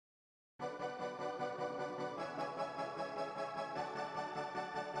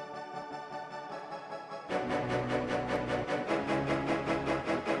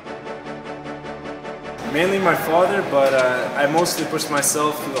Mainly my father, but I mostly pushed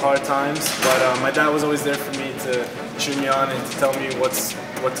myself through the hard times. But my dad was always there for me to cheer me on and to tell me what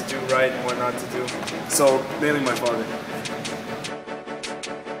to do right and what not to do. So mainly my father.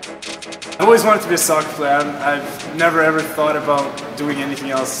 I always wanted to be a soccer player. I've never ever thought about doing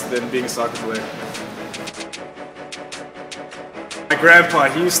anything else than being a soccer player. My grandpa,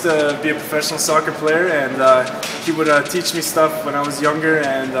 he used to be a professional soccer player, and he would teach me stuff when I was younger,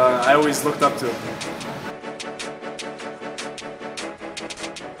 and I always looked up to him.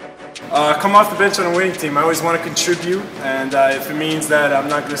 Come off the bench on a winning team. I always want to contribute, and if it means that I'm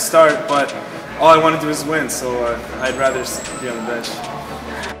not going to start, but all I want to do is win, so I'd rather be on the bench.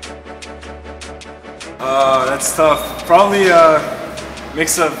 That's tough. Probably a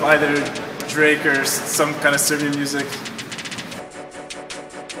mix of either Drake or some kind of Serbian music.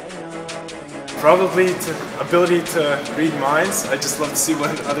 Probably ability to read minds. I just love to see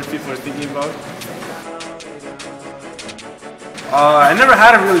what other people are thinking about. I never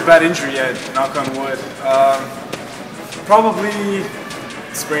had a really bad injury yet, knock on wood. Probably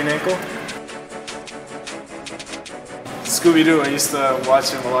sprained ankle. Scooby-Doo, I used to watch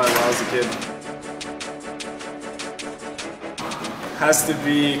him a lot when I was a kid. Has to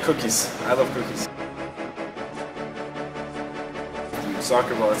be cookies. I love cookies.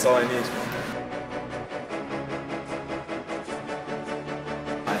 Soccer ball, that's all I need.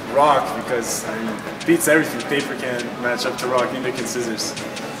 Rock, because I mean, it beats everything. Paper can't match up to rock, neither can scissors.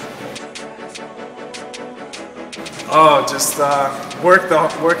 Oh, just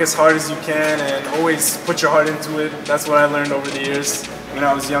work as hard as you can and always put your heart into it. That's what I learned over the years when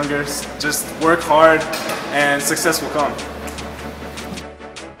I was younger. Just work hard and success will come.